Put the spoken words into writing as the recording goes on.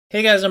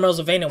Hey guys, I'm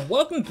RozaldVane, and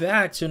welcome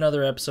back to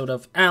another episode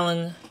of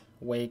Alan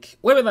Wake.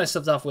 Where we last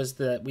left off was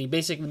that we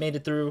basically made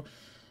it through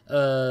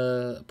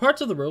parts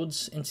of the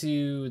roads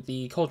into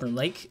the Cauldron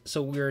Lake.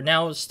 So we're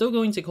now still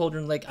going to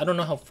Cauldron Lake. I don't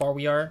know how far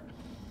we are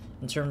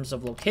in terms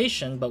of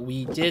location, but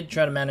we did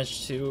try to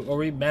managed to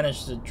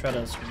try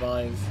to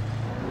survive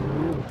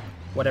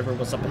whatever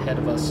was up ahead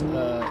of us in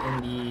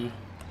the...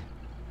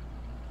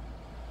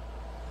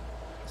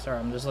 Sorry,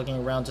 I'm just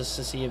looking around just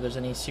to see if there's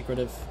any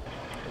secretive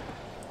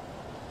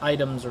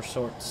items or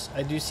sorts.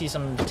 I do see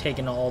some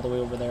taken all the way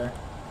over there.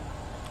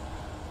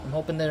 I'm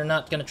hoping they're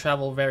not going to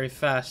travel very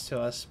fast to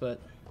us,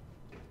 but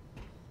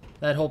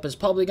that hope is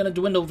probably going to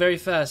dwindle very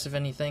fast, if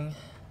anything.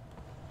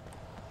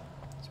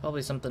 There's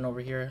probably something over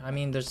here. I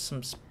mean, there's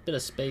some bit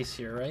of space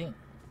here, right?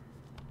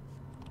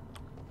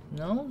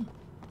 No?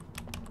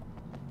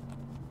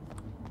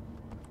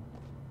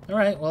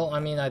 Alright, well,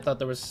 I mean, I thought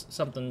there was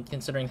something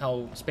considering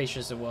how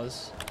spacious it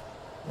was.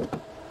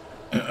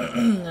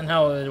 And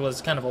how it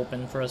was kind of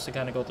open for us to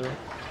kind of go through.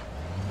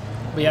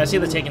 But yeah, I see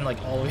the taken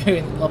like all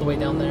the way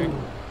down there.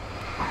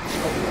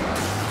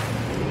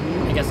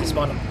 Oh. I guess they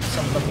spawned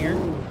some of them here.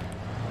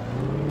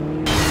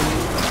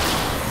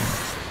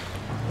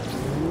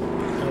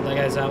 Oh, that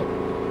guy's out.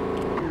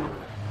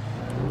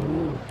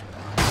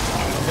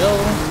 There we go.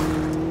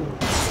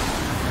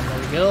 And there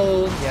we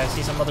go. Yeah, I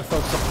see some other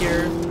folks up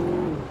here.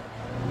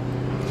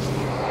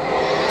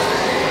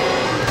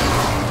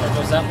 There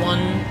goes that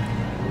one.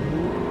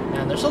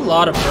 Man, there's a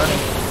lot of burning.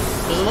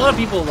 There's a lot of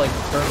people like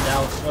burned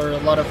out, or a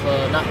lot of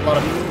not a lot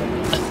of people.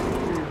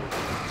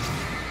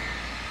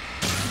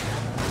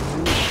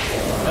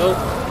 Nope.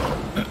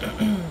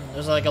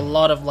 There's like a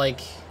lot of like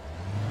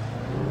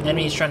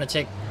enemies trying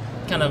to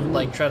try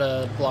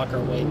to block our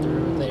way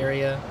through the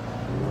area.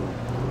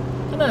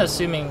 I'm not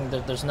assuming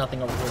that there's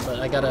nothing over here, but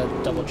I gotta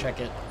double check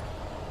it.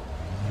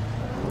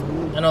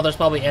 I know there's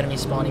probably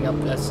enemies spawning up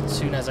as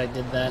soon as I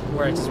did that,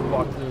 where I just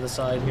walked through the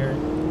side here.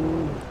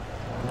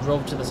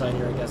 Drove to the side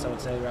here, I guess I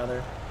would say,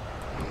 rather.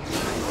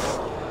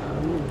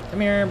 Come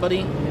here,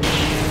 buddy.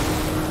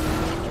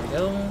 There we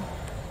go.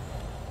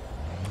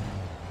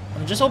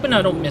 I'm just hoping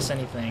I don't miss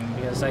anything,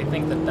 because I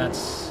think that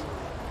that's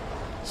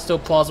still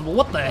plausible.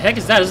 What the heck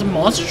is that? Is it a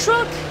monster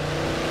truck?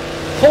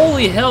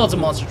 Holy hell, it's a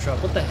monster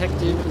truck. What the heck,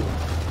 dude?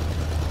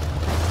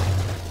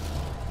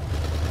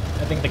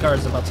 I think the car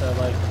is about to,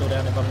 like, go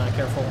down if I'm not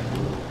careful.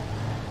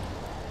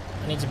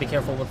 I need to be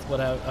careful with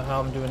how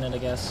I'm doing it, I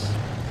guess.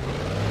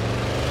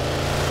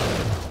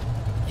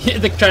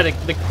 the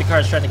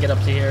car's trying to get up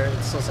to here.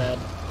 It's so sad.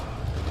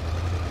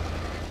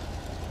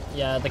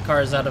 Yeah, the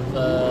car is out of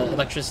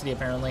electricity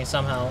apparently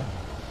somehow.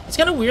 It's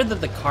kind of weird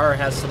that the car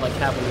has to like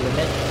have a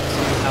limit to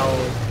how.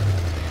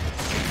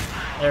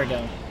 There we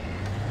go.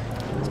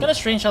 It's kind of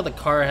strange how the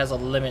car has a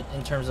limit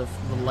in terms of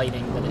the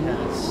lighting that it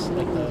has,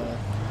 like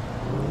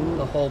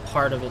the whole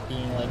part of it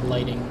being like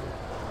lighting.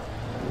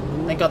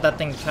 Thank God that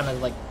thing kind of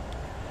like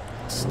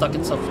stuck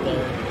itself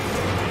there.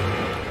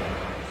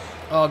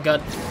 Oh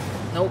God.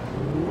 Nope.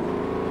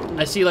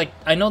 I see, like,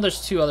 I know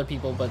there's two other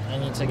people, but I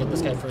need to get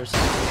this guy first.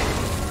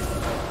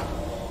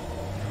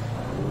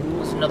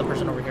 There's another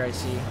person over here I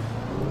see.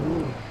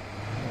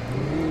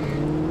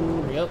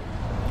 There we go.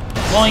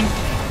 Boing!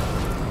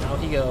 Out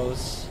he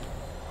goes.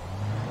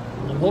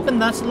 I'm hoping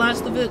that's the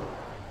last of it,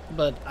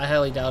 but I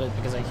highly doubt it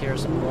because I hear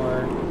some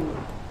more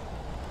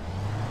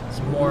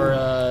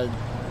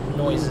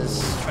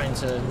noises trying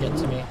to get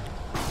to me.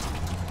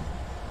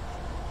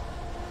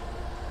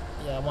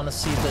 I want to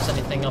see if there's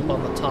anything up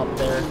on the top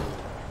there,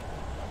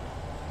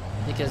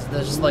 because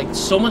there's like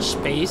so much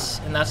space,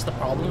 and that's the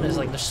problem, is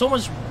like there's so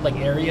much like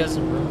areas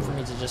and room for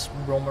me to just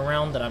roam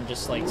around that I'm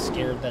just like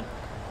scared that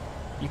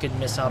you could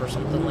miss out or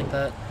something like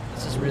that.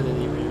 This is really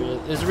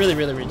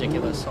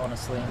ridiculous,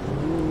 honestly.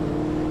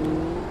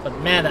 But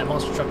man, that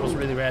monster truck was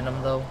really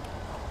random though.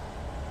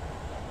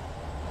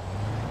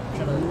 I'm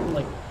trying to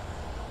like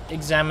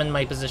examine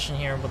my position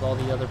here with all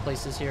the other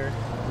places here.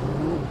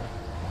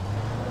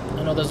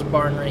 I know there's a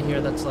barn right here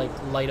that's like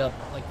light up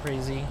like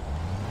crazy.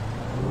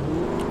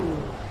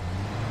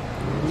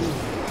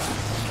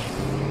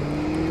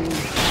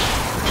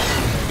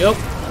 There we go.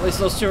 At least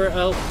those two are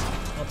out.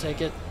 I'll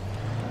take it.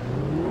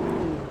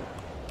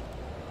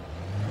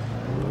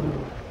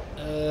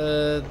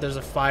 There's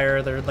a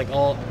fire. They're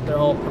all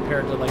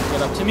prepared to like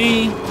get up to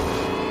me.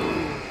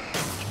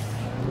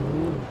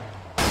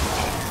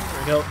 There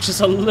we go. Just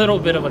a little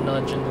bit of a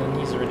nudge and then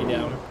he's already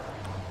down.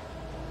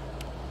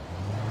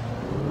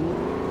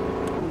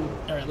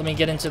 Let me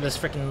get into this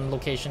freaking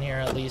location here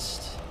at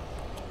least.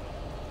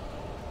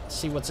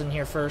 See what's in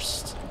here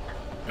first.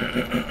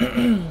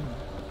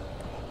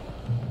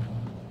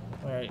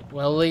 Alright,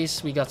 well at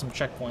least we got some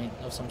checkpoint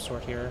of some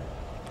sort here.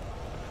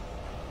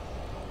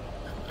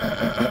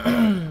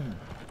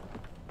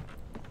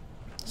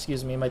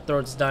 Excuse me, my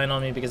throat's dying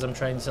on me because I'm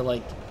trying to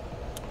like...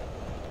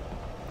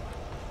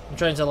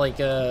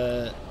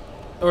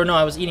 or no,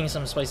 I was eating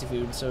some spicy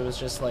food, so it was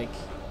just like...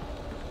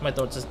 My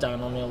throat's just dying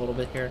on me a little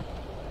bit here.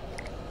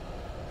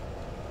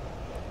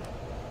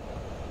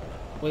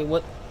 Wait,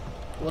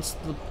 what's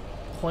the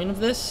point of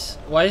this?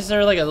 Why is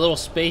there like a little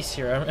space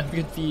here? I'm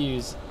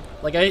confused.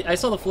 Like I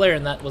saw the flare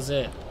and that was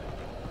it.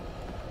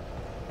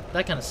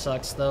 That kind of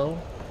sucks though,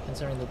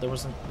 considering that there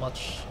wasn't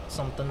much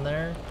something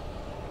there.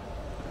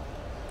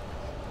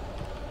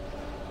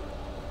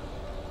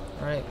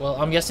 Alright, well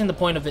I'm guessing the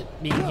point of it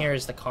being here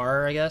is the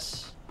car, I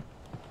guess.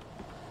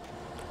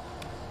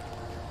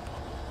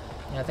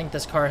 Yeah, I think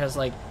this car has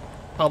like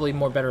probably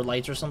more better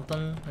lights or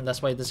something, and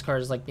that's why this car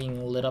is like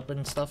being lit up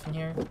and stuff in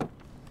here.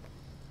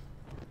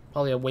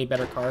 Probably a way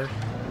better car.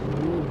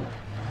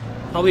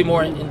 Probably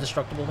more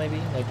indestructible, maybe.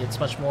 Like, it's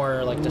much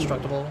more, like,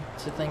 destructible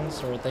to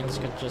things, or things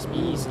could just be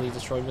easily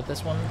destroyed with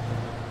this one.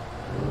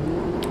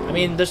 I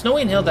mean, there's no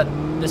way in hell that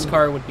this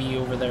car would be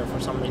over there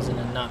for some reason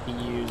and not be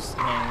used,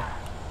 you know,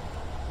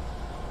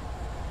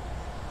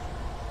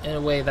 in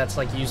a way that's,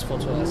 like, useful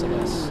to us, I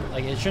guess.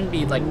 Like, it shouldn't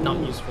be, like, not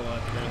useful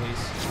at the very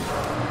least.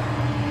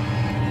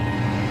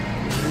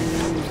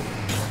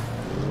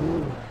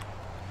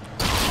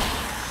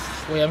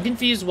 Wait, I'm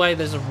confused why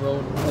there's a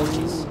road. Oh,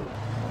 jeez.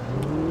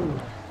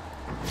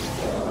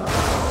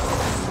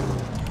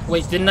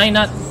 Wait, didn't I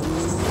not? I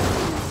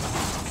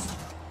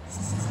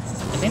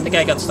think the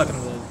guy got stuck in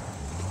the...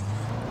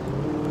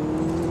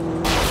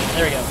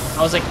 There we go.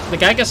 I was like, the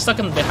guy got stuck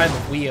in behind the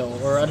wheel,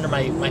 or under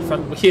my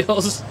front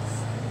wheels,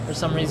 for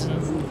some reason.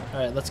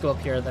 Alright, let's go up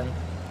here then.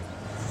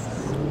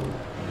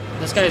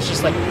 This guy is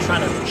just like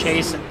trying to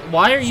chase.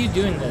 Why are you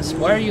doing this?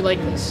 Why are you like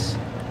this?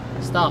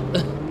 Stop.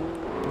 The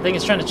thing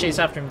is trying to chase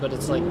after him, but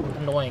it's like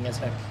annoying as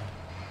heck.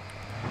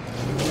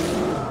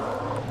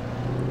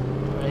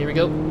 Alright, here we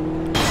go.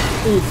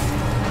 Oof.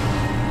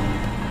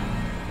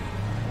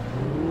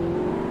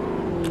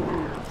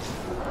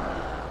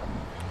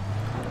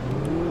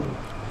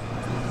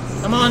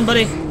 Come on,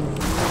 buddy.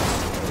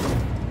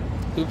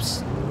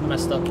 Oops, I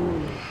messed up.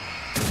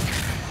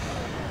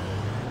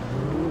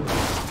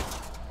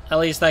 At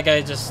least that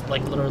guy just,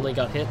 like, literally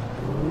got hit.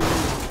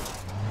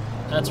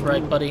 That's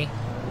right, buddy.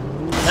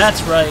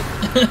 That's right.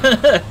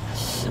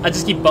 I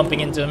just keep bumping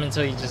into him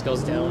until he just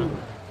goes down.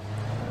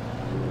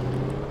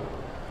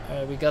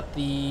 Alright, we got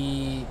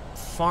the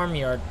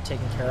farmyard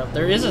taken care of.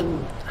 There is a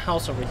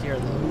house over here,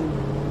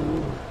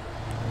 though.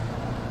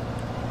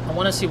 I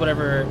want to see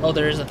whatever... Oh,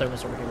 there is a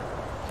thermos over here.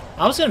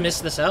 I was gonna miss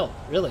this out,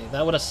 really.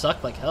 That would have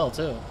sucked like hell,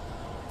 too.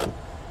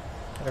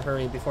 Gotta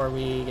hurry before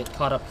we get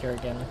caught up here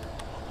again.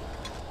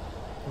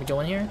 Can we go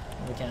in here?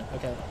 We can't.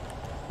 Okay.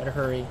 Better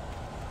hurry.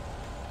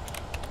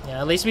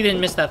 Yeah, at least we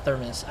didn't miss that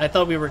thermos. I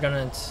thought we were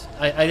gonna...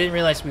 I didn't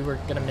realize we were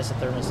gonna miss a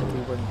thermos if we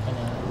were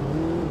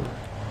gonna...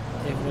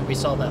 If we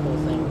saw that whole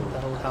thing.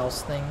 That whole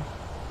house thing.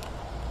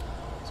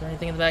 Is there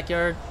anything in the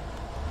backyard?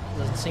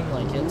 Doesn't seem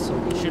like it, so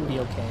we should be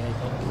okay, I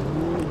think.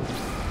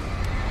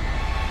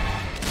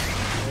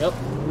 Yep.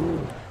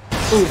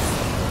 Oof.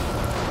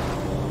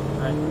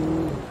 Alright.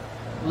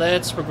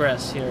 Let's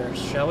progress here,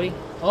 shall we?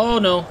 Oh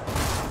no!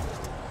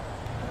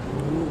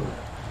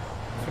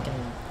 Freaking...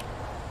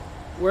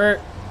 Where...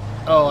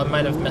 Oh, I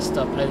might have messed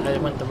up. I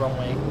went the wrong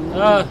way.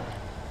 Ah!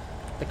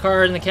 The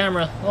car and the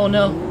camera. Oh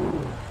no!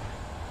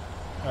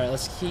 Alright,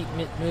 let's keep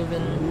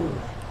moving.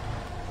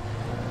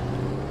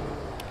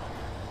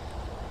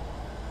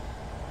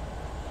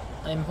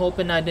 I'm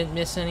hoping I didn't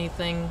miss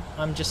anything.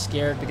 I'm just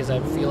scared because I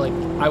feel like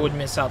I would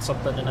miss out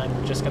something and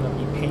I'm just gonna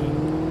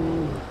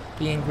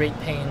be in great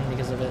pain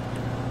because of it.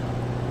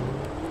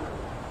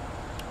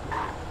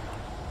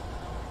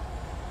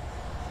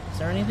 Is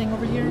there anything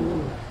over here?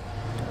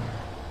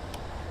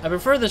 I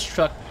prefer this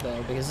truck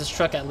though, because this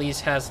truck at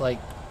least has like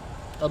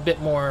a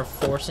bit more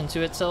force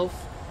into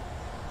itself.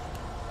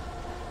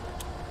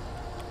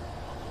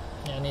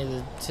 Yeah, I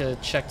needed to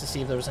check to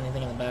see if there was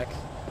anything in the back.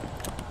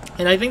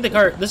 And I think the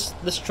car, this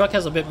truck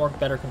has a bit more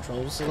better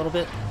controls, a little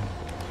bit.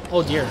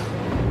 Oh dear.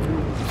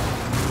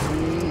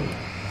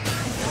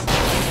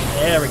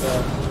 There we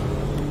go.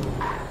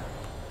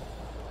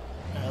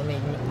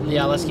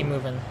 Alright, let's keep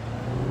moving.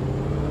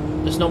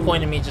 There's no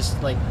point in me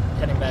just like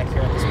heading back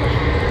here at this point.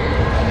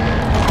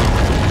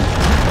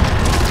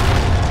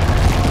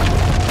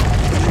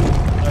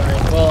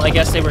 Alright, well I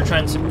guess they were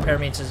trying to prepare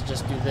me to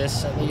just do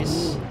this at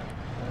least.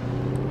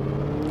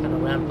 Kind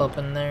of ramp up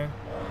in there.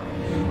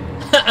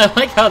 I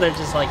like how they're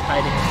just like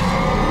hiding.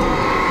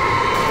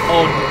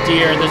 Oh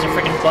dear, there's a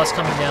freaking bus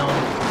coming down.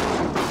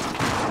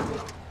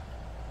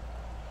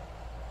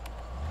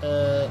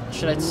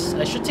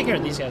 I should take care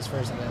of these guys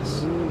first, I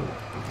guess.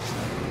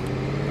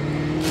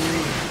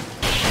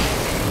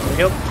 There we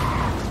go.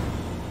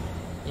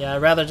 Yeah,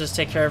 I'd rather just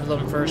take care of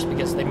them first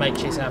because they might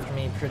chase after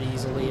me pretty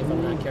easily if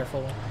I'm not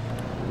careful.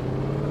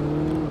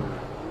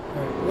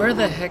 Alright, where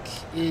the heck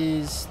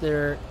is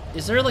there...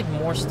 Is there like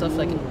more stuff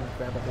I can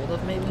grab a hold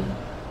of maybe?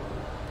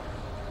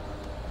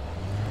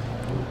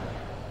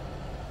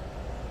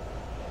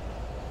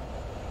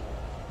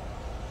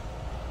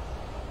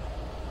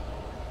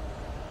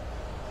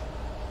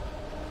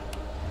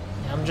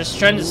 I'm just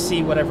trying to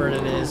see whatever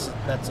it is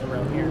that's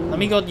around here. Let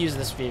me go use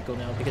this vehicle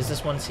now because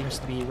this one seems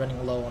to be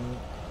running low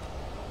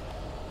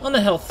on the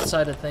health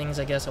side of things,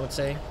 I guess I would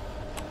say.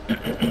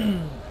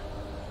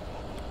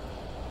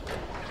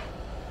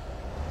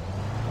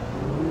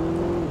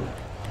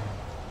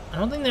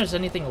 don't think there's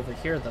anything over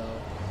here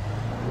though.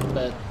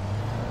 But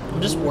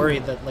I'm just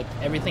worried that like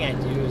everything I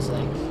do is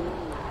like,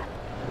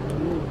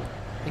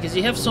 because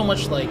you have so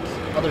much like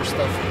other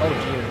stuff. Oh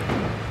dear.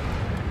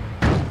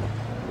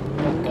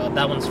 Oh god,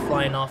 that one's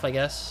flying off, I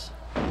guess.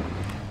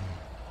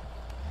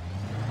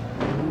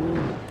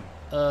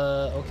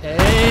 Okay.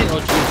 Oh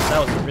jeez, that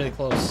was really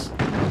close.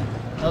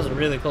 That was a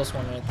really close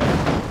one right there.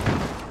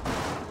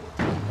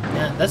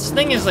 Yeah, this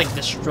thing is like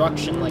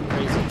destruction like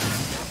crazy.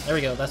 There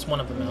we go, that's one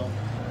of them out.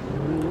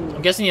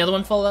 I'm guessing the other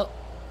one fell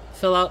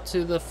out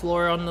to the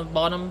floor on the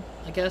bottom,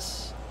 I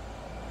guess.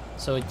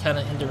 So it kind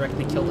of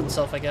indirectly killed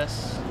itself, I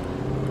guess.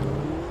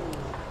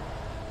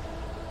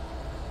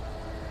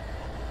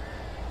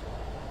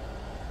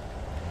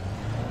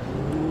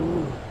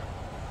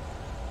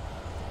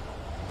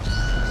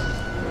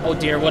 Oh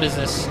dear, what is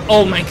this?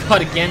 Oh my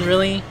god, again,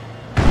 really?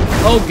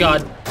 Oh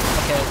god.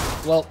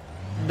 Okay, well,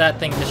 that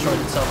thing destroyed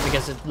itself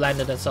because it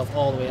landed itself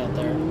all the way out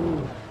there.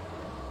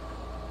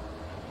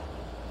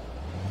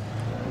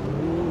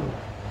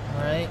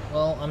 Alright,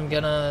 well, I'm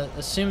gonna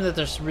assume that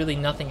there's really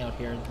nothing out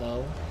here,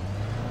 though.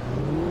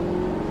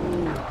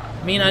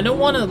 I mean, I don't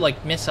want to,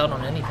 like, miss out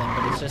on anything,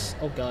 but it's just...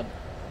 Oh god.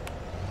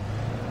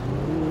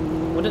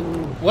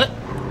 What?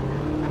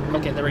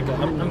 Okay, there we go.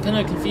 I'm kind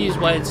of confused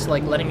why it's,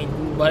 like, letting me...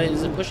 Why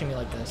is it pushing me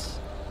like this?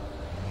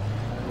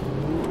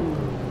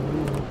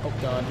 Oh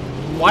god.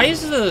 Why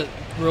is the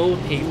road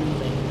paver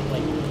thing,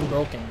 like,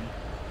 broken?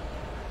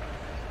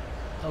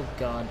 Oh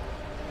god.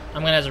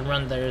 I'm gonna have to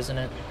run there, isn't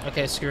it?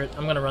 Okay, screw it.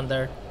 I'm gonna run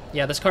there.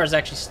 Yeah, this car is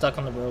actually stuck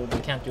on the road. I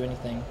can't do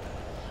anything.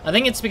 I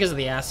think it's because of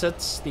the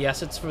assets. The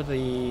assets for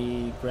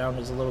the ground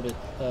is a little bit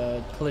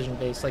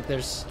collision-based. Like,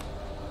 there's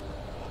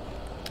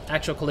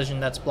actual collision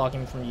that's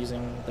blocking me from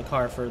using the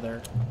car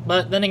further.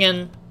 But then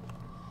again,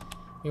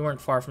 we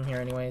weren't far from here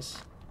anyways.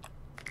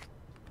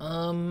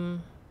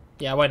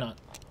 Yeah, why not?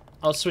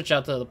 I'll switch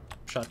out to the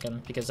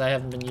shotgun because I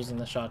haven't been using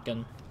the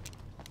shotgun.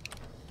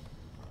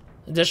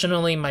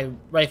 Additionally, my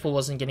rifle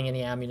wasn't getting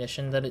any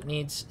ammunition that it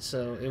needs,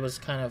 so it was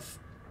kind of...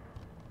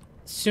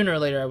 Sooner or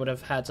later, I would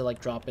have had to,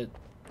 like, drop the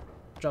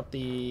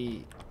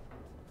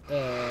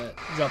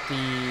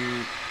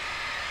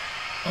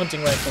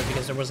hunting rifle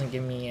because it wasn't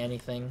giving me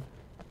anything.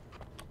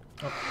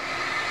 Oh.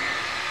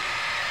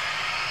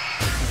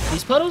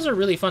 These puddles are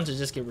really fun to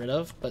just get rid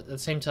of, but at the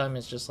same time,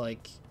 it's just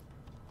like...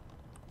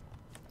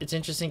 It's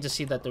interesting to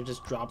see that they're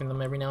just dropping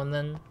them every now and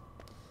then.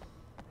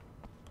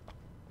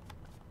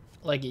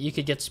 Like, you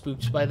could get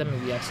spooked by them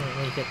if you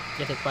accidentally get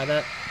hit by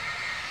that.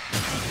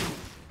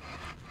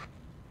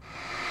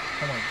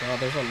 Oh my god,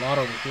 there's a lot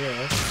over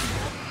here.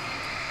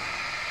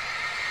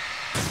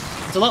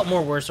 It's a lot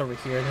more worse over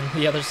here than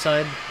the other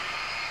side.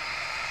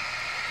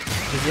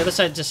 Because the other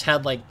side just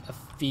had like a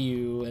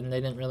few and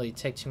they didn't really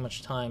take too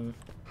much time.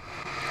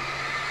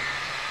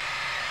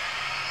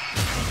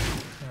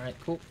 Alright,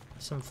 cool.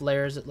 Some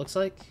flares, it looks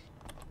like.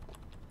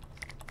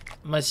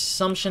 My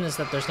assumption is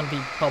that there's going to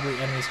be probably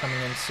enemies coming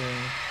in soon.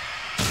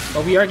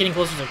 But we are getting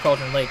closer to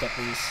Cauldron Lake, at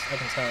least, I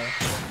can tell.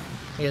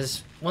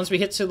 Because once we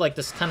hit to like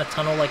this kind of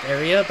tunnel-like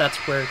area, that's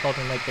where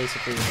Cauldron Lake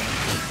basically is.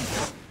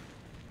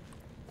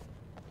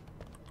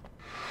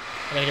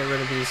 I gotta get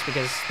rid of these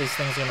because these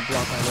things are gonna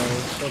block my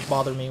way. They'll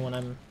bother me when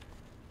I'm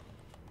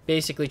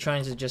basically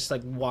trying to just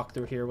like walk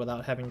through here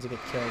without having to get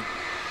killed.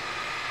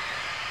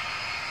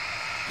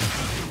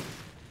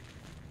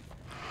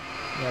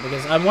 Yeah,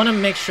 because I want to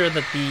make sure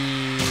that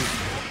the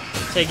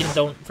Taken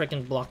don't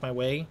freaking block my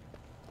way.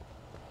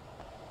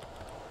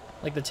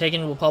 Like, the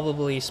Taken will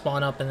probably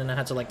spawn up and then I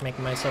have to, like, make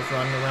myself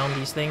run around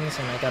these things,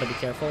 and I gotta be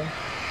careful.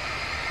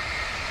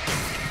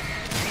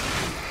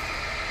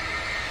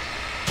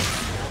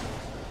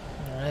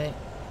 Alright.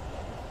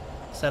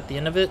 Is that the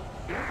end of it?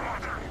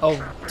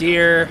 Oh,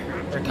 dear.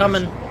 They're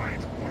coming.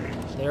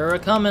 They're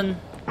a-coming.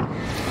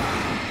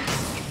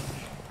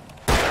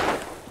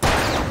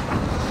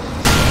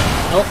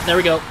 Oh, there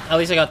we go. At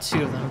least I got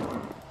 2 of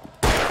them.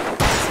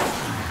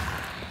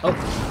 Oh,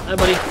 hi,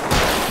 buddy.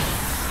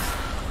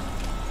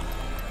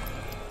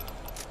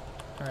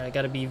 Alright, I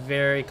gotta be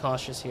very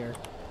cautious here.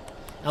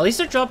 At least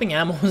they're dropping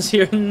ammos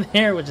here and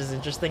there, which is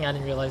interesting. I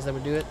didn't realize they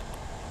would do it.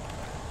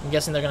 I'm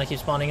guessing they're gonna keep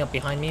spawning up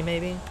behind me,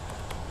 maybe.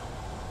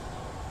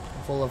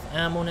 I'm full of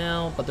ammo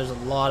now, but there's a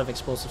lot of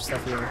explosive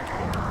stuff here.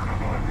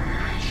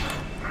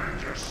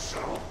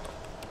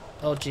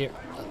 Oh, dear.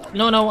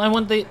 No, I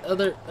want the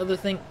other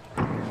thing.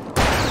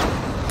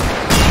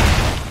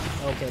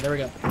 Okay, there we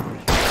go.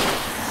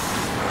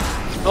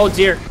 Oh,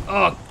 dear.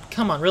 Oh,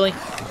 come on, really? I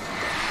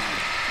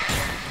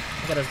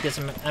gotta get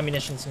some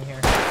ammunitions in here.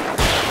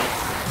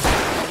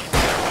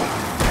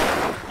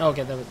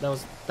 Okay, that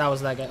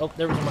was that guy. Oh,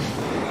 there was one.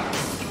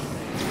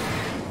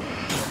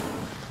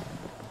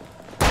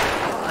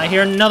 I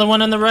hear another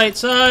one on the right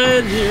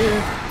side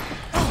here.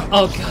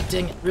 Oh god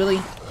dang it, really?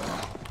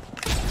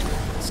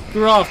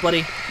 Screw off,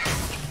 buddy.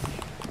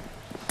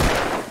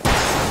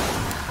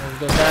 There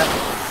goes that.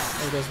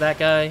 There goes that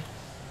guy.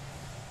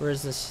 Where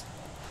is this?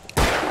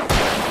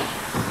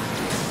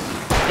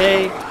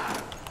 Okay.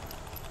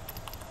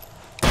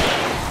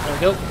 There we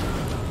go.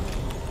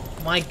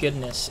 My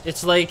goodness.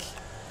 It's like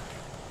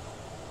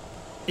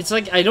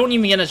I don't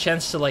even get a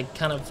chance to like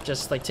kind of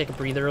just like take a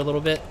breather a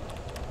little bit.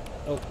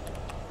 Oh,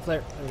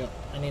 flare. There we go.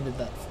 I needed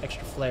that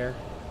extra flare.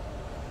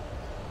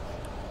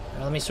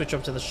 Alright, let me switch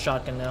up to the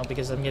shotgun now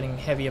because I'm getting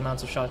heavy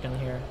amounts of shotgun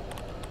here.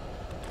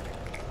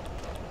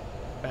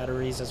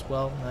 Batteries as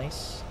well.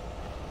 Nice.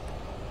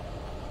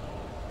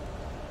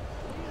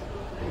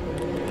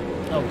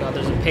 Oh god,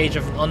 there's a page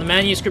on the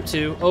manuscript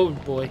too. Oh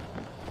boy.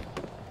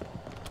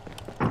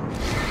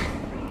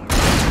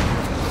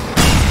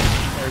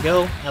 There we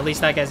go. At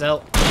least that guy's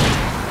out.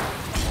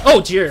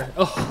 Oh dear.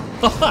 Oh,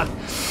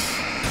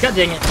 god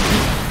dang it.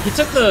 He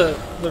took the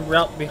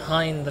route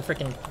behind the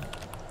freaking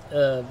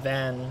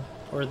van,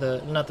 or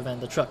not the van,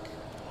 the truck.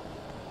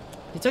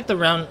 He took the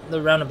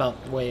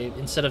roundabout way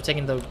instead of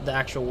taking the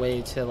actual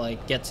way to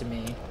like get to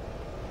me.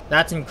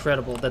 That's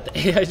incredible that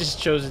the AI just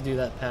chose to do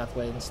that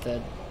pathway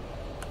instead.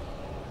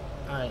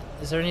 Alright,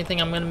 is there anything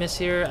I'm gonna miss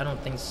here? I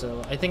don't think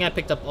so. I think I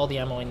picked up all the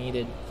ammo I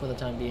needed for the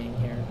time being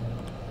here.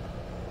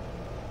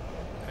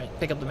 Alright,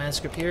 pick up the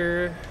manuscript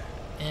here.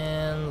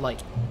 And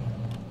light.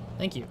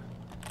 Thank you.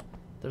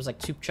 There's like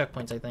 2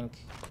 checkpoints, I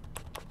think.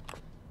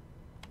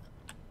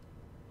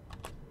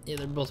 Yeah,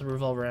 they're both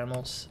revolver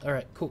ammos.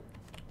 Alright, cool.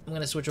 I'm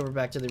gonna switch over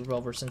back to the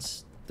revolver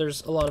since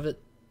there's a lot of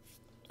it.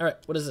 Alright,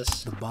 what is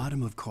this? The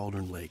bottom of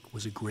Cauldron Lake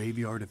was a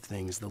graveyard of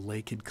things the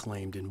lake had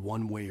claimed in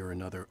one way or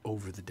another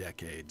over the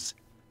decades.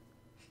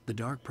 The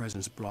dark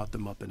presence brought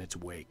them up in its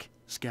wake,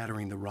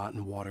 scattering the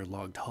rotten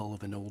waterlogged hull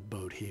of an old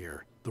boat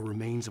here, the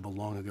remains of a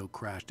long-ago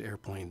crashed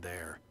airplane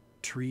there,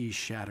 trees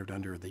shattered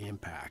under the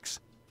impacts.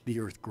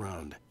 The earth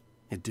groaned.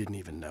 It didn't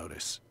even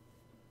notice.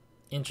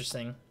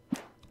 Interesting.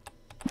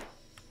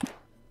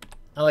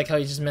 I like how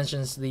he just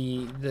mentions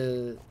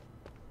the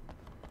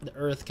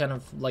earth kind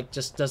of like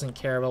just doesn't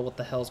care about what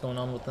the hell's going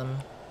on with them.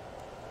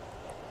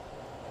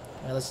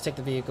 Alright, let's take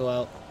the vehicle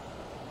out.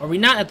 Are we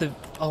not at the...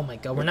 Oh my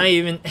god, we're not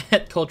even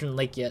at Cauldron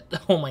Lake yet.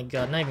 Oh my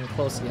god, not even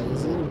close yet,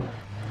 is it?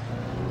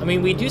 I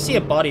mean, we do see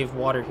a body of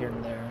water here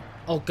and there.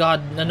 Oh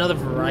god, another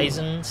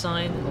Verizon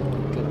sign? Oh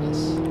my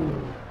goodness.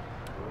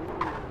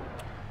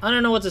 I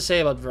don't know what to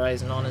say about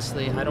Verizon,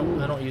 honestly. I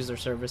don't use their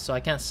service, so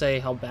I can't say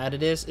how bad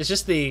it is. It's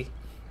just the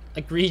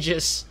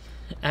egregious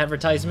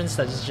advertisements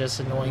that is just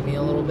annoying me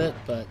a little bit,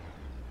 but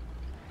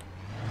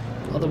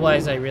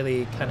otherwise I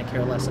really kind of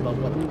care less about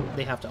what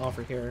they have to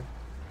offer here.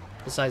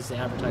 Besides the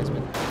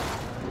advertisement.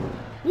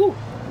 Woo!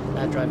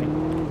 Bad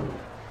driving.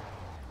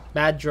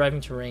 Bad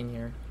driving terrain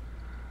here.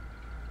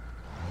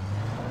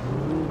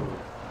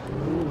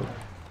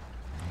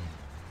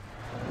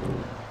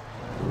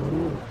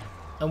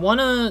 I want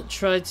to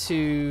try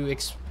to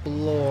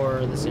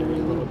explore this area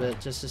a little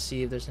bit just to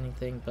see if there's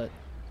anything, but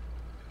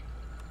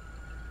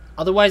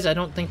otherwise I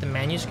don't think the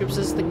manuscripts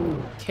is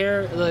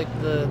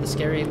the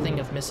scary thing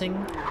of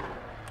missing.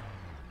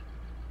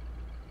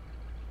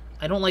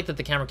 I don't like that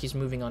the camera keeps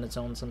moving on its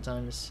own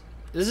sometimes.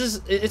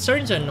 It's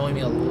starting to annoy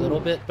me a little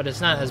bit, but it's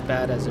not as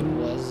bad as it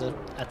was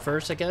at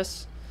first, I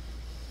guess.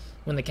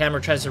 When the camera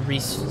tries to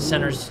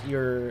recenters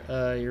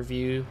your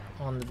view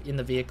in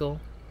the vehicle.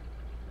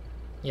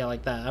 Yeah,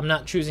 like that. I'm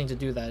not choosing to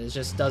do that. It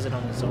just does it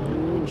on its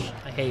own, which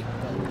I hate,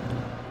 but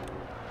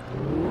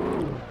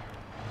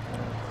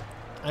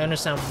I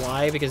understand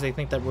why, because they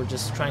think that we're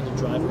just trying to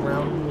drive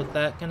around with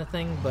that kind of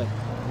thing, but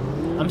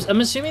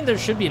I'm assuming there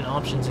should be an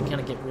option to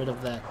kind of get rid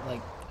of that,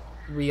 like,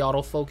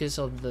 re-autofocus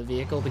of the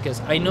vehicle, because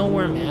I know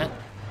where I'm at.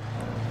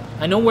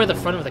 I know where the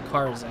front of the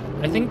car is at.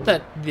 I think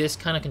that this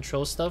kind of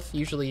control stuff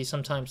usually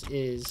sometimes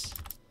is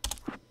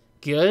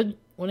good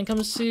when it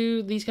comes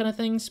to these kind of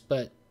things,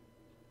 but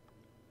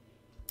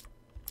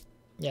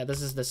yeah,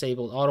 this is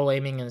disabled. Auto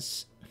aiming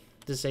is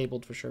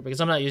disabled for sure, because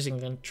I'm not using a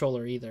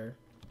controller either.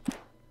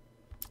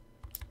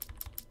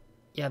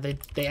 Yeah,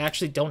 they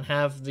actually don't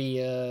have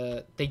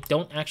the they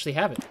don't actually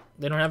have it.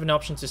 They don't have an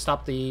option to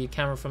stop the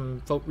camera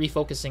from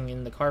refocusing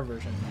in the car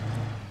version.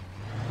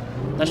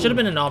 That should have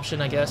been an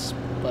option, I guess,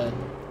 but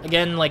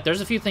again, like,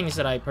 there's a few things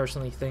that I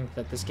personally think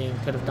that this game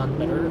could have done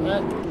better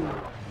at.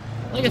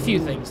 Like, a few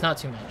things, not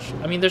too much.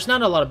 I mean, there's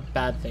not a lot of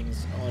bad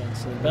things,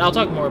 honestly, but I'll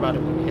talk more about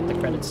it when we hit the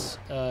credits,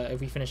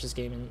 if we finish this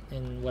game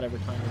in whatever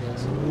time it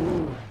is.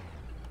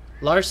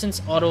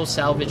 Larson's Auto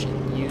Salvage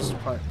and Used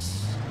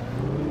Parts.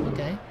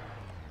 Okay.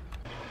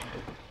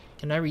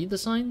 Can I read the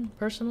sign,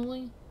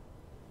 personally?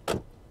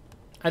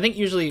 I think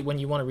usually when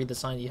you want to read the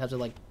sign, you have to,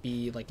 like,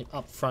 be, like,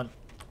 up front.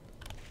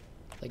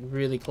 Like,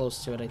 really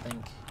close to it, I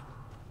think.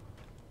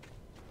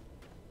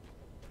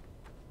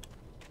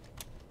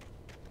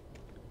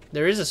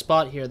 There is a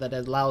spot here that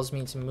allows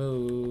me to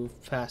move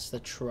past the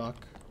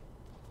truck.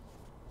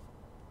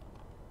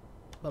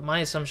 But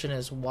my assumption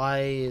is, why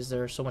is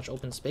there so much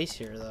open space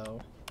here,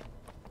 though?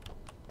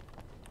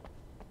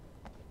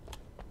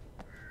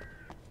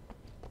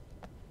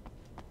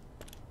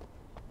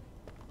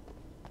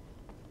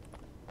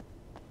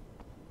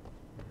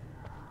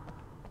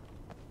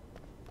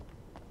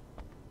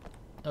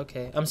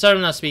 Okay, I'm sorry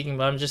I'm not speaking,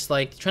 but I'm just,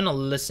 like, trying to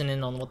listen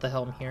in on what the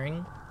hell I'm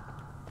hearing.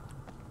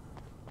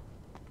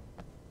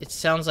 It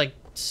sounds like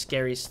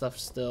scary stuff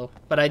still.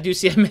 But I do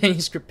see a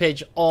manuscript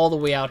page all the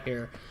way out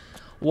here.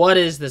 What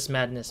is this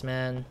madness,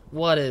 man?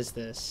 What is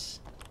this?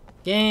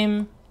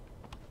 Game?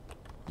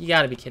 You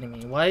gotta be kidding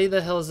me. Why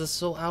the hell is this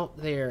so out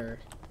there?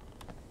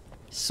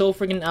 So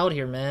freaking out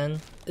here,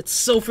 man. It's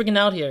so freaking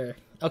out here.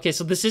 Okay,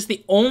 so this is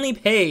the only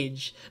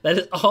page that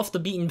is off the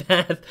beaten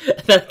path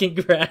that I can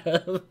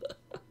grab.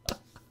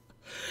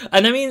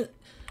 And I mean,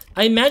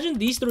 I imagine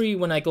these three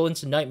when I go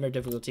into nightmare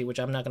difficulty, which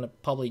I'm not gonna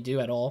probably do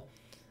at all,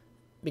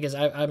 because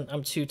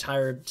I'm too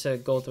tired to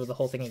go through the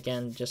whole thing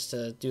again just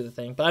to do the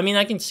thing. But I mean,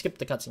 I can skip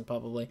the cutscene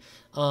probably.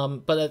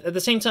 But at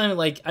the same time,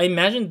 like, I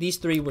imagine these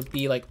three would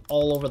be like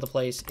all over the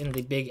place in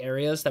the big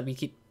areas that we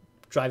keep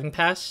driving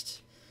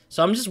past.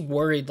 So I'm just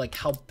worried like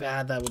how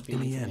bad that would be.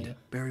 In the end,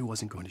 Barry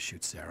wasn't going to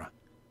shoot Sarah.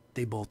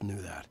 They both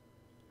knew that.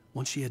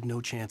 Once she had no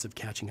chance of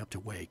catching up to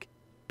Wake,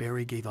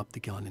 Barry gave up the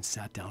gun and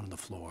sat down on the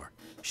floor,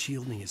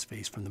 shielding his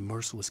face from the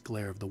merciless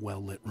glare of the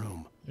well-lit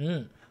room.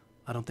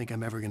 I don't think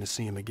I'm ever going to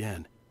see him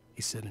again,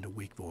 he said in a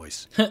weak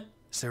voice.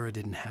 Sarah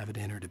didn't have it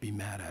in her to be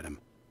mad at him.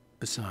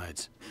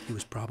 Besides, he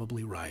was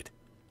probably right.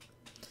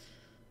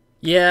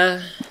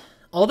 Yeah.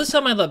 All this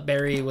time I thought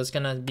Barry was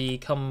going to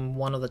become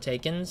one of the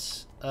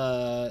Takens.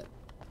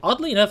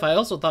 Oddly enough, I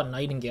also thought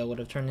Nightingale would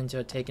have turned into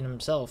a Taken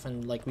himself,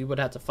 and like we would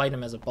have to fight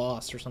him as a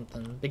boss or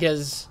something.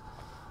 Because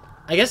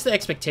I guess the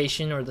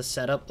expectation or the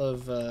setup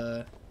of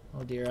oh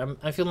dear,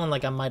 I'm feeling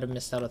like I might have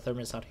missed out a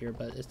thermos out here,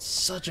 but it's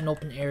such an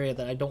open area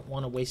that I don't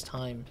want to waste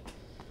time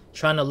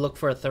trying to look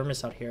for a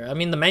thermos out here. I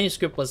mean, the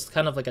manuscript was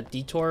kind of like a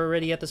detour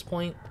already at this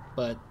point,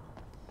 but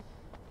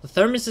the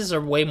thermoses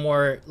are way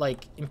more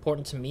like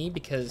important to me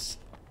because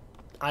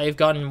I've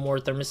gotten more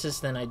thermoses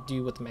than I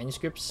do with the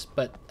manuscripts,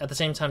 but at the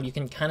same time, you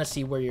can kind of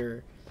see where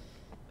you're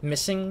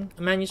missing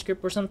a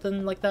manuscript or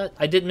something like that.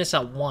 I did miss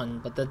out one,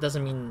 but that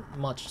doesn't mean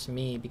much to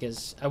me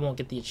because I won't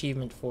get the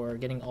achievement for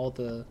getting all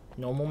the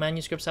normal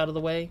manuscripts out of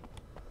the way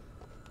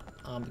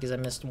because I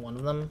missed one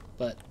of them.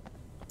 But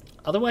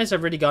otherwise,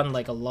 I've already gotten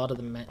like a lot of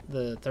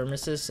the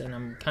thermoses, and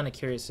I'm kind of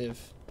curious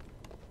if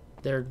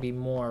there'd be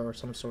more or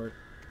some sort.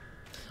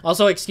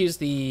 Also, excuse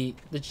the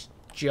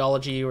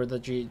geology or the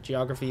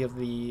geography of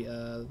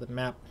the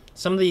map.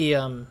 Some of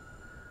the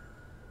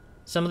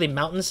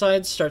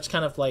mountainsides starts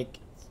kind of like,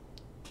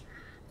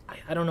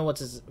 I don't know what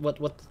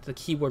the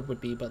keyword would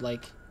be, but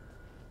like,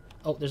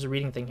 oh, there's a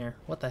reading thing here.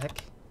 What the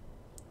heck?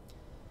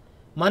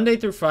 Monday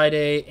through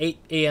Friday, 8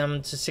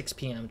 a.m. to 6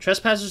 p.m.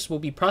 Trespassers will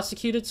be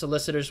prosecuted,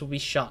 solicitors will be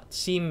shot.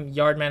 See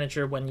yard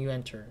manager when you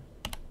enter.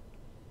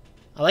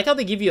 I like how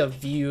they give you a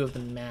view of the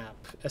map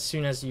as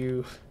soon as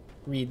you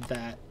read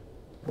that.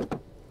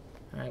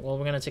 Alright, well,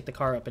 we're gonna take the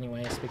car up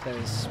anyways,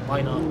 because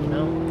why not, you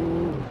know?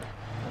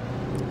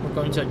 We're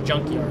going to a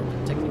junkyard,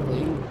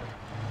 technically.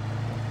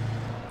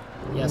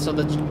 Yeah, so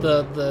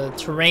the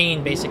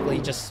terrain basically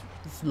just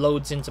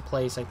loads into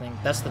place, I think.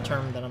 That's the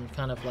term that I'm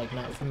kind of, like,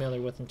 not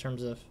familiar with in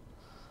terms of...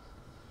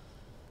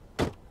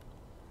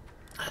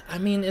 I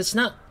mean, it's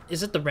not...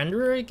 Is it the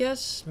renderer, I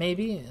guess?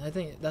 Maybe? I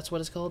think that's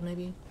what it's called,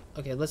 maybe?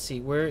 Okay, let's see.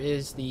 Where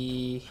is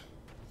the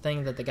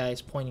thing that the guy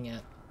is pointing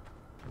at?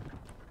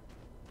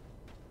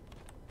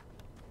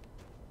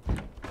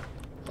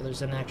 Oh,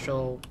 there's an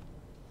actual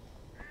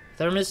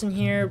thermos in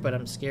here, but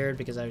I'm scared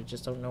because I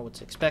just don't know what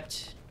to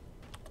expect.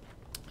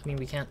 I mean,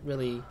 we can't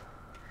really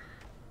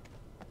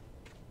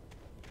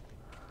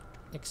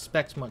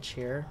expect much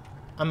here.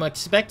 I'm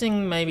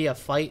expecting maybe a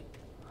fight,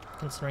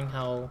 considering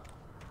how...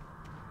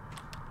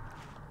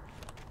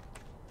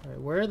 Alright,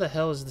 where the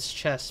hell is this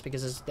chest?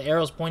 Because the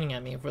arrow's pointing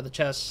at me for the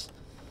chest.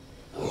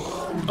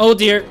 Oh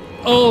dear!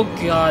 Oh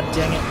god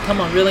dang it.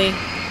 Come on, really?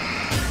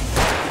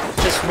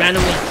 Just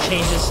randomly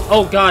changes.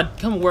 Oh god,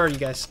 come where are you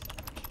guys?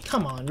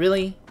 Come on,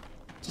 really?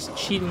 Just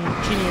cheating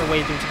your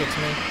way through to get to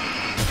me.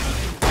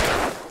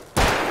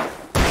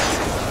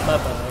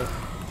 Bye-bye.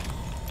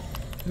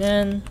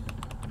 Man,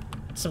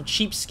 some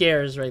cheap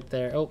scares right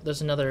there. Oh,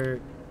 there's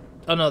another...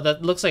 Oh no,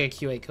 that looks like a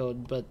QA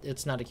code, but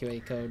it's not a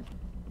QA code.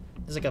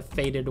 It's like a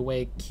faded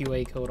away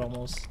QA code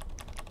almost.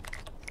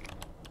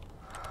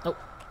 Oh.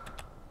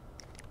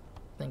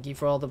 Thank you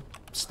for all the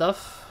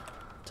stuff.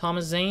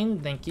 Thomas Zane,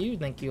 thank you.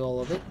 Thank you all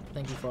of it.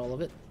 Thank you for all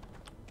of it.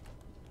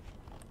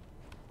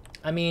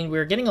 I mean,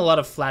 we're getting a lot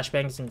of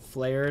flashbangs and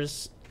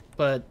flares,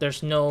 but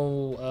there's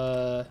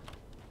no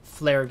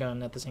flare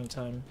gun at the same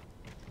time,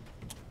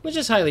 which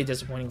is highly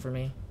disappointing for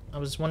me. I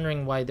was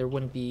wondering why there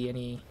wouldn't be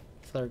any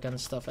flare gun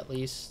stuff at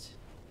least.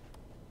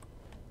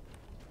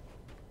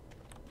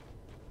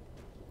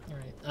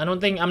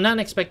 Alright, I'm not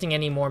expecting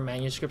any more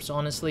manuscripts,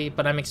 honestly,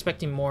 but I'm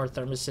expecting more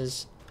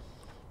thermoses,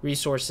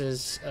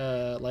 resources,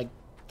 like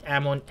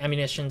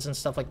ammunitions and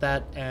stuff like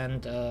that,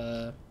 and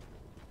what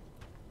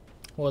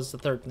was the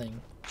third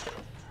thing?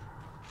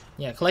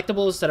 Yeah,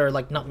 collectibles that are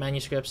like not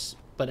manuscripts,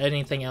 but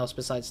anything else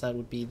besides that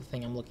would be the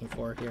thing I'm looking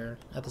for here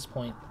at this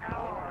point.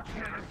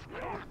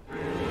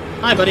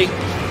 Hi, buddy.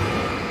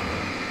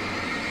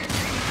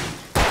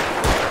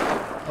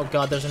 Oh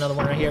god, there's another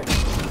one right here.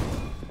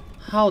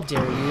 How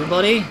dare you,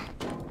 buddy?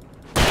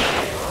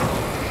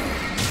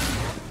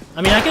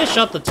 I mean, I could have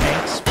shot the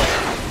tanks, but...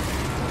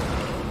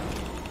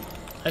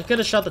 I could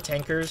have shot the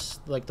tankers,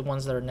 like the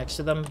ones that are next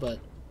to them, but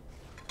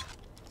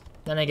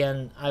then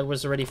again, I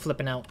was already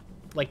flipping out.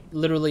 Like,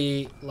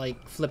 literally,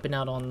 like, flipping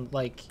out on,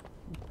 like,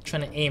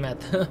 trying to aim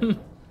at them.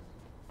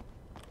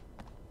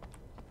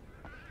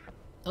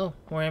 Oh,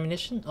 more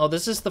ammunition? Oh,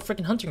 this is the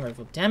freaking hunting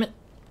rifle. Damn it.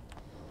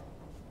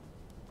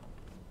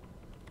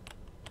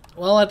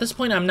 Well, at this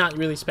point, I'm not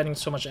really spending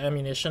so much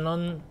ammunition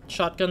on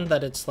shotgun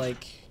that it's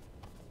like...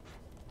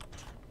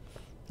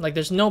 Like,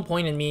 there's no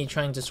point in me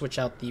trying to switch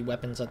out the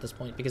weapons at this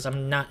point, because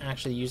I'm not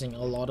actually using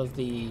a lot of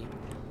the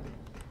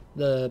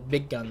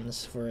big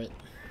guns for it.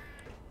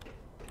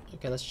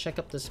 Okay, let's check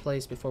up this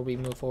place before we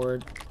move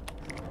forward.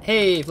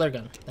 Hey, flare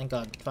gun. Thank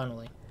God,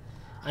 finally.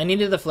 I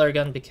needed the flare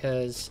gun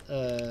because,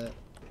 I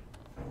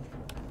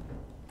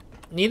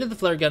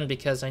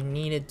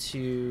needed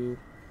to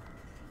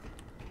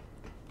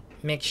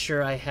make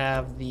sure I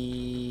have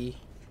the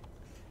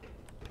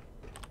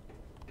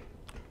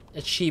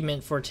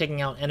achievement for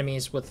taking out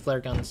enemies with flare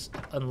guns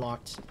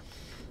unlocked.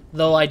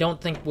 Though I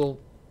don't think we'll...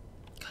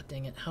 God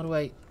dang it, how do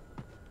I...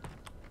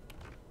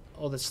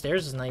 Oh, the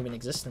stairs is not even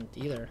existent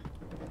either.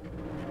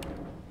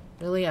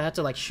 Really? I had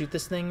to, like, shoot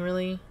this thing,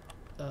 really?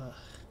 Ugh.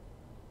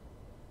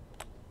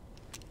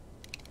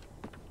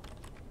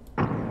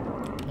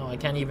 No, I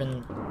can't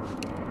even,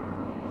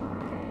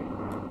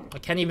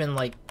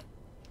 like,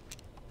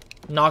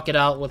 knock it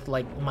out with,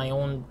 like, my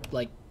own,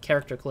 like,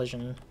 character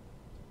collision.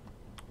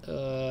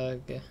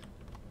 Okay.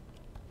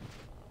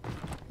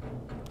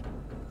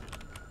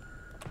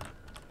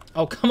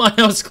 Oh, come on,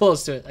 I was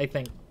close to it, I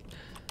think.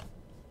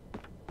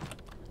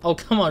 Oh,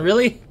 come on,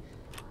 really?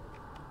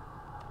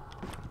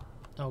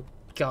 Oh,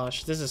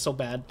 gosh, this is so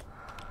bad.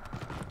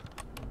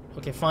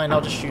 Okay, fine,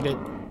 I'll just shoot it.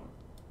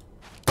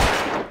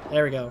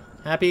 There we go.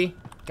 Happy?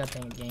 God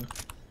dang it, game.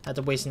 I had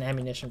to waste an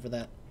ammunition for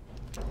that.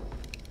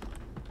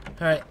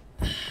 Alright.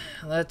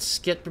 Let's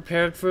get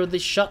prepared for the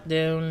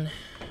shutdown.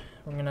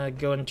 We're gonna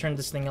go and turn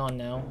this thing on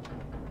now.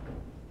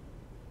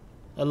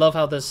 I love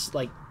how this,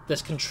 like,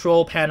 this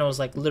control panel is,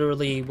 like,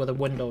 literally with a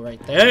window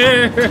right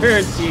there.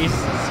 Jesus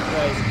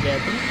Christ,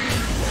 again.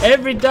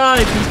 Every time,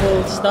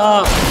 people,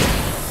 stop.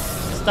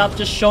 Stop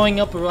just showing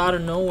up out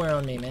of nowhere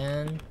on me,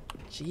 man.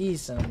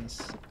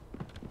 Jesus.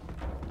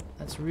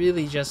 That's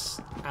really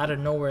just out of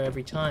nowhere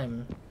every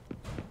time.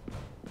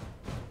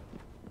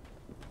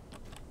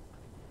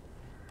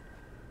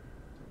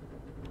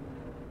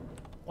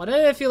 Why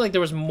did I feel like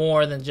there was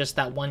more than just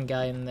that one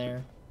guy in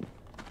there?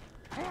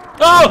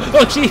 Oh!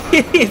 Oh,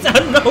 jeez!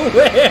 Out of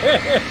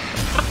nowhere!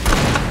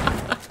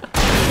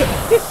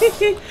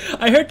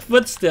 I heard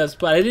footsteps,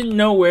 but I didn't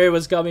know where it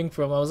was coming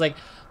from. I was like,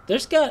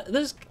 this guy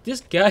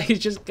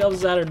just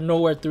comes out of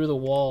nowhere through the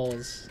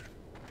walls.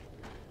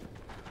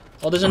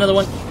 Oh, there's another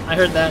one. I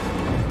heard that.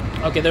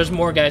 Okay, there's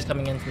more guys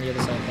coming in from the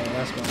other side. Okay,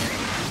 that's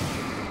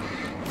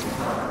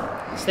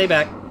one. Stay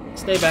back.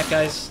 Stay back,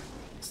 guys.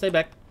 Stay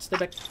back. Stay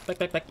back. Back,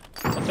 back, back.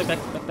 Back, back, back,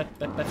 back, back,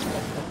 back, back, back.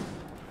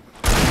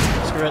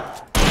 Screw it.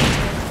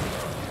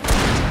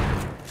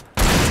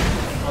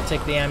 I'll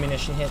take the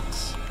ammunition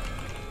hits.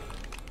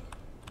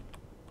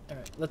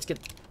 Alright, let's get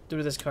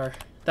through this car.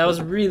 That was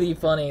really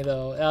funny,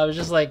 though. I was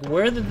just like,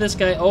 where did this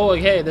guy... Oh,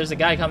 okay, there's a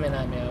guy coming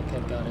at me.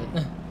 Okay, got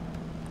it.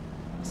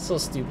 So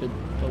stupid,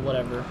 but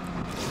whatever.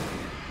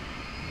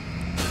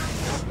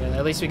 Yeah,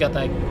 at least we got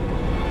that...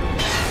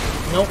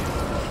 Nope.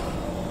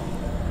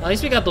 At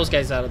least we got those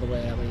guys out of the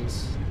way, at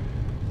least.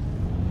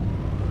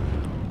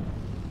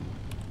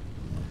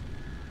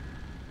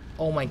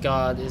 Oh my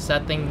god, is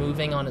that thing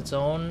moving on its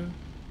own?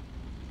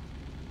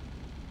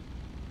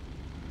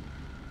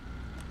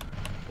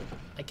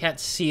 I can't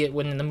see it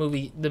when in the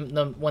movie,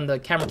 when the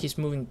camera keeps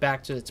moving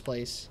back to its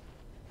place.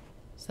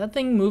 Is that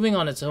thing moving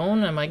on its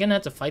own? Am I gonna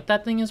have to fight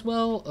that thing as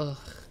well? Ugh.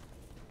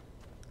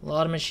 A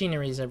lot of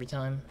machineries every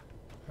time.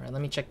 Alright,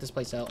 let me check this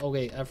place out. Oh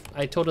wait,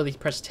 I totally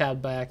pressed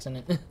tab by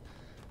accident.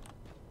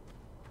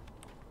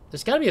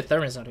 There's gotta be a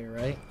thermos out here,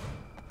 right?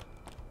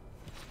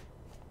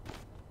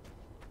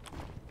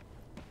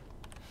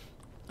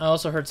 I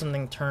also heard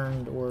something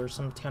turned, or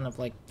some kind of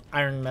like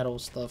iron metal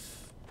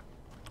stuff.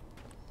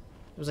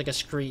 It was like a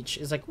screech.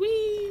 It's like,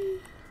 whee!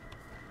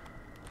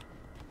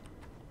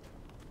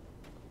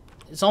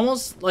 It's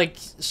almost like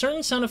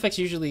certain sound effects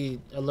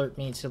usually alert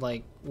me to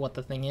like what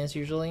the thing is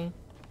usually.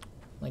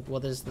 Like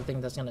what is the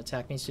thing that's gonna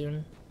attack me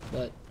soon,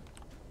 but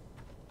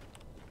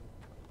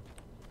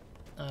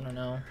I don't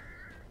know.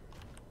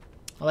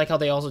 I like how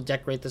they also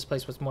decorate this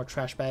place with more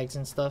trash bags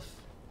and stuff.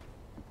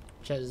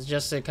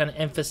 Just to kind of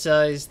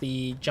emphasize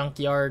the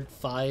Junkyard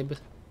vibe.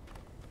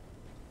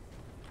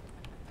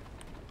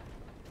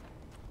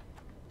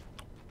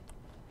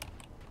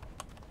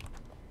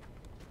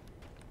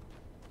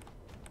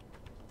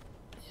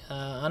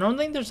 I don't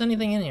think there's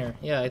anything in here.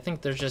 Yeah, I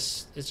think there's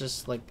just, it's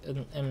just like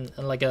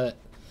like a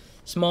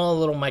small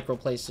little micro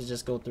place to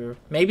just go through.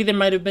 Maybe there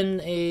might have been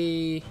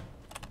a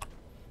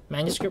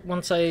manuscript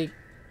once I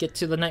get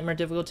to the nightmare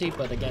difficulty,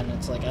 but again,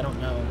 it's like I don't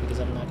know because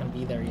I'm not gonna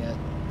be there yet,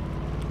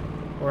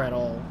 or at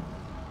all.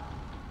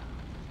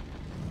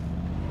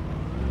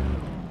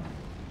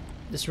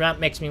 This ramp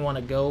makes me want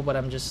to go, but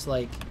I'm just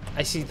like,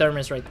 I see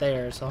thermos right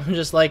there, so I'm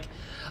just like,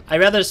 I'd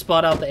rather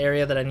spot out the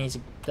area that I need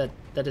to,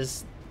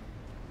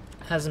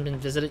 hasn't been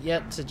visited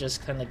yet, to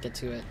just kind of get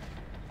to it.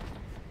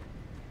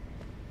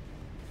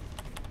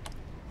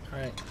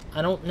 Alright,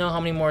 I don't know how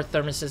many more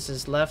thermoses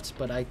is left,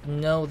 but I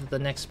know that the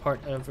next part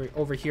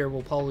over here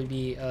will probably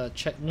be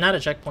not a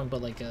checkpoint,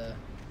 but like a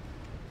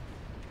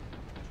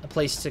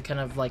place to kind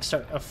of like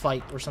start a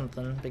fight or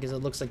something, because it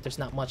looks like there's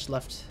not much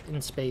left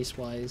in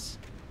space-wise.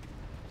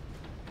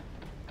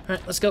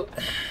 Alright, let's go.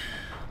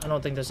 I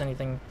don't think there's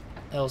anything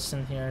else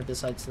in here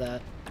besides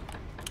that.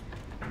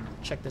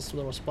 Check this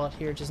little spot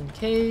here just in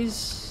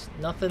case.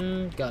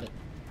 Nothing. Got it.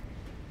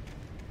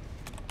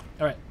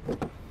 Alright.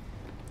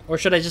 Or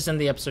should I just end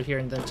the episode here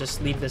and then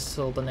just leave this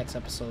till the next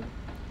episode?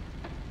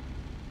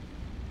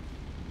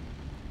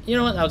 You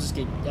know what? I'll just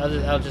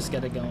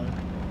get it going.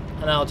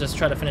 And I'll just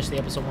try to finish the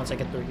episode once I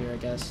get through here, I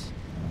guess.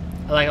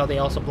 I like how they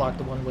also blocked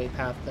the one-way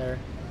path there.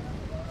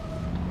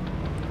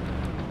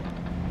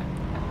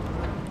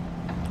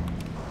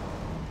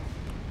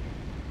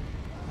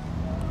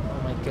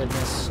 Oh my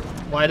goodness.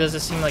 Why does it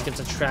seem like it's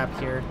a trap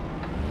here?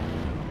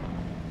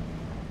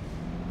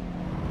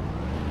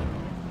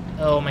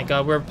 Oh my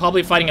god, we're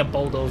probably fighting a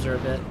bulldozer a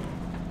bit.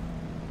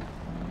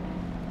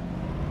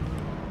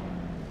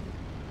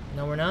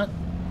 No, we're not.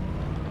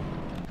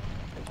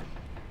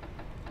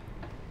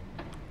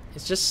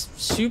 It's just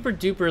super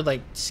duper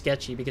like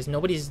sketchy because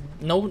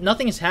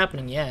nothing is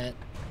happening yet.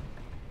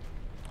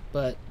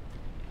 But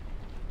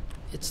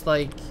it's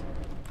like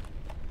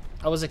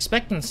I was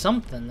expecting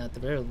something at the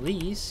very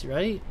least,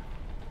 right?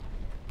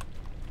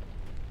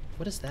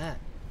 What is that?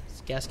 It's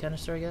a gas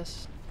canister, I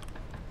guess.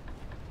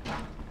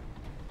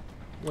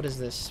 What is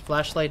this?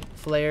 Flashlight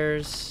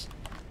flares.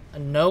 A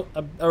note?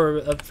 Or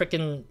a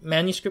freaking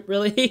manuscript,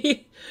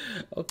 really?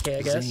 Okay,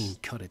 I guess. Zane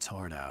cut its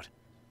heart out,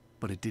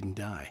 but it didn't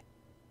die.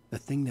 The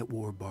thing that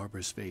wore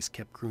Barbara's face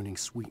kept crooning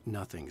sweet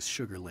nothings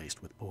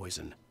sugar-laced with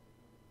poison.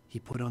 He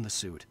put on the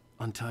suit,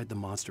 untied the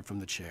monster from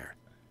the chair.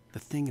 The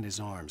thing in his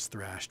arms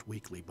thrashed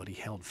weakly, but he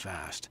held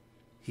fast.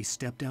 He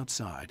stepped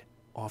outside,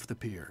 off the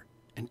pier,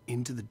 and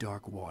into the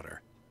dark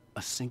water,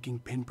 a sinking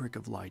pinprick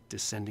of light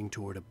descending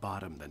toward a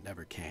bottom that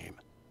never came.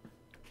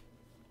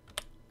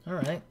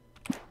 Alright.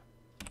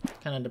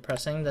 Kind of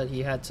depressing that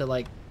he had to,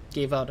 like,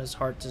 give out his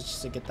heart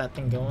just to get that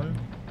thing going.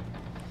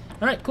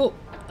 Alright, cool.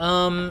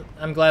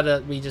 I'm glad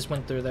that we just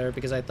went through there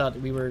because I thought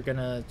we were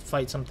gonna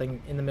fight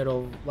something in the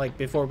middle, like,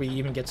 before we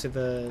even get to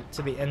the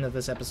end of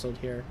this episode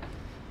here.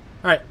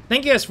 Alright,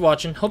 thank you guys for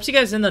watching. Hope to see you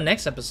guys in the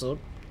next episode.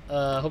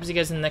 Hope to see you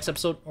guys in the next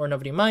episode, or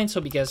nobody minds.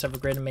 Hope you guys have a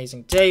great,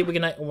 amazing day.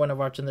 Good night, whenever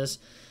watching this.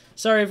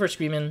 Sorry for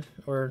screaming,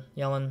 or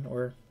yelling,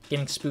 or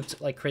getting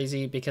spooked like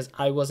crazy, because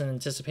I wasn't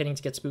anticipating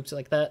to get spooked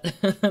like that,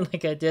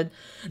 like I did.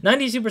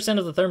 92%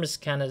 of the thermos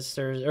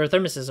canisters, or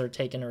thermoses, are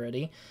taken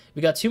already.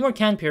 We got 2 more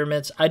can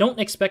pyramids. I don't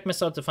expect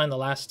myself to find the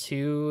last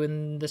 2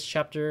 in this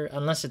chapter,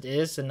 unless it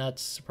is, and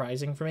that's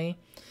surprising for me.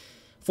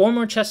 4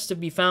 more chests to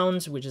be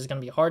found, which is going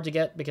to be hard to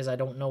get, because I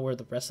don't know where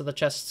the rest of the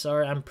chests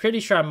are. I'm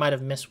pretty sure I might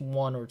have missed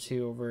 1 or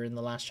 2 over in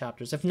the last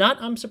chapters. If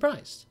not, I'm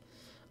surprised.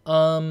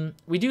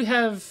 We do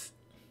have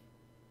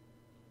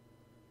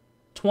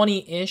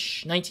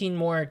 20-ish, 19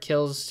 more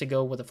kills to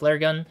go with a flare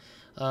gun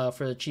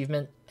for the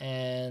achievement,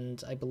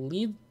 and I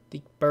believe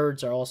the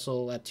birds are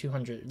also at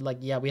 200. Like,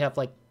 yeah, we have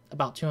like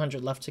about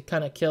 200 left to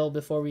kind of kill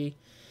before we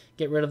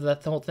get rid of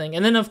that whole thing.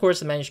 And then, of course,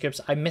 the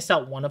manuscripts. I missed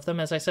out one of them,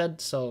 as I said,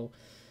 so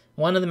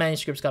one of the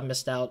manuscripts got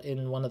missed out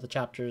in one of the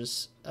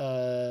chapters,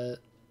 and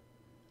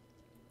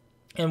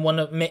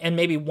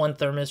maybe 1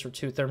 thermos or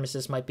 2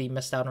 thermoses might be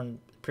missed out on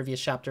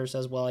previous chapters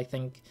as well, I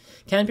think.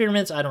 Can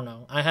pyramids, I don't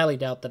know. I highly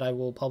doubt that I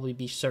will probably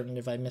be certain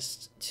if I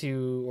missed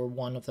 2 or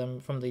 1 of them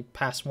from the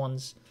past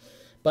ones.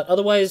 But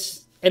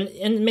otherwise, and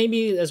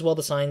maybe as well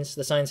the signs.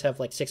 The signs have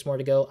like 6 more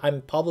to go.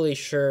 I'm probably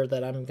sure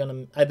that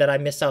I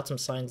missed out some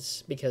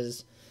signs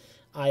because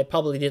I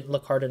probably didn't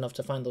look hard enough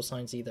to find those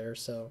signs either,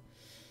 so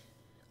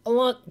a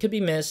lot could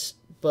be missed,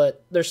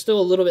 but there's still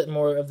a little bit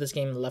more of this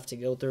game left to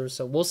go through,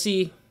 so we'll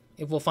see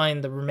if we'll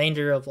find the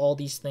remainder of all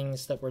these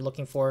things that we're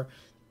looking for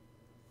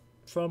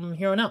from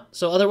here on out.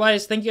 So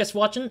otherwise, thank you guys for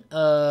watching.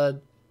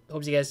 Hope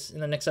to see you guys in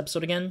the next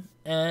episode again.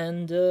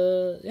 And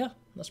yeah,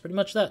 that's pretty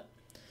much that.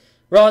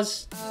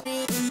 Roz,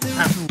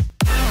 out.